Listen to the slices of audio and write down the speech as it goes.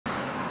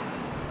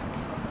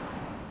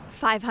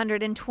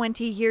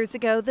520 years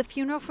ago, the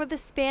funeral for the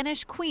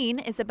Spanish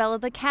Queen Isabella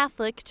the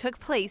Catholic took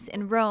place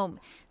in Rome.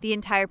 The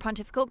entire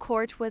pontifical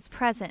court was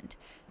present.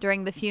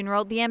 During the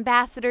funeral, the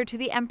ambassador to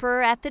the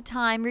emperor at the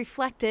time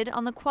reflected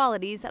on the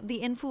qualities of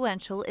the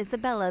influential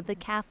Isabella the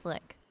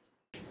Catholic.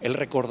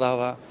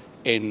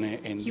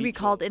 He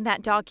recalled in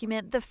that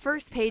document, the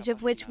first page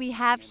of which we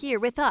have here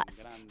with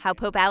us, how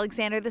Pope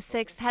Alexander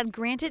VI had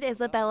granted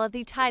Isabella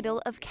the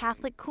title of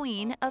Catholic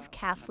Queen of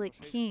Catholic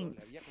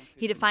Kings.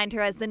 He defined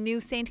her as the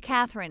new Saint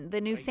Catherine,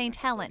 the new Saint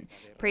Helen,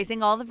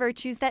 praising all the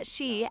virtues that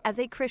she, as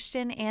a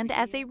Christian and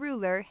as a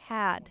ruler,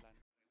 had.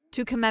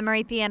 To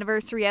commemorate the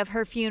anniversary of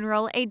her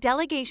funeral, a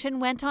delegation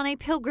went on a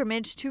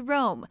pilgrimage to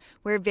Rome,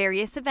 where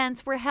various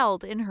events were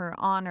held in her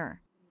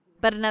honor.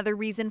 But another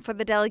reason for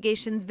the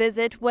delegation's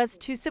visit was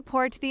to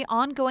support the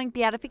ongoing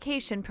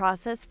beatification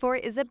process for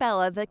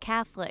Isabella the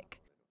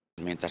Catholic.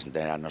 As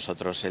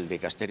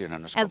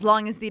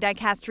long as the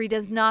dicastery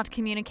does not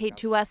communicate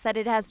to us that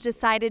it has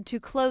decided to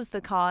close the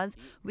cause,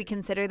 we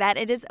consider that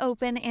it is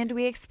open and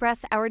we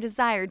express our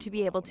desire to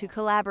be able to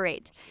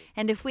collaborate.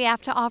 And if we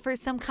have to offer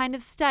some kind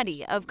of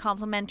study of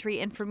complementary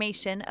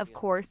information, of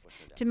course,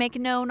 to make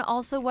known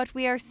also what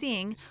we are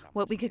seeing,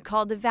 what we could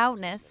call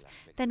devoutness,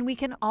 then we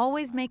can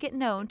always make it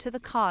known to the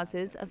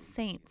causes of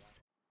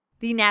saints.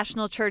 The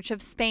National Church of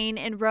Spain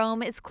in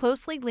Rome is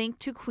closely linked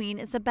to Queen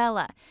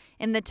Isabella.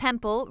 In the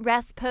temple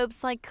rest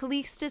popes like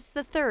Calixtus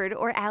III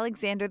or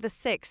Alexander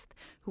VI,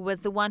 who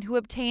was the one who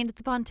obtained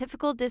the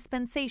pontifical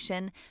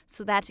dispensation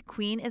so that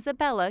Queen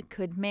Isabella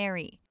could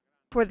marry.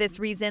 For this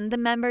reason, the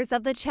members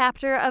of the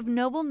chapter of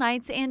Noble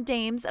Knights and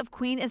Dames of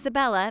Queen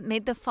Isabella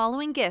made the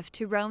following gift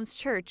to Rome's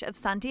Church of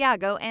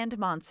Santiago and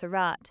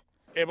Montserrat.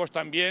 We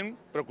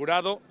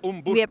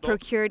have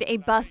procured a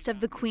bust of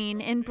the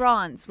Queen in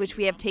bronze, which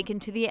we have taken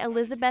to the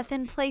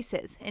Elizabethan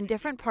places in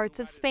different parts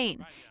of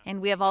Spain, and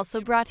we have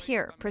also brought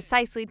here,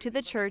 precisely to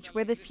the church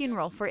where the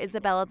funeral for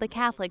Isabella the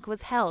Catholic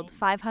was held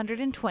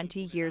 520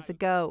 years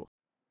ago.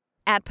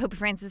 At Pope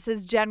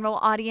Francis's general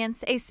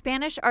audience, a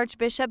Spanish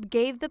archbishop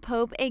gave the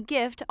Pope a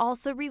gift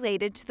also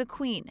related to the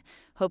Queen,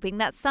 hoping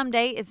that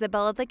someday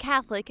Isabella the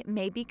Catholic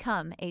may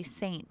become a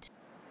saint.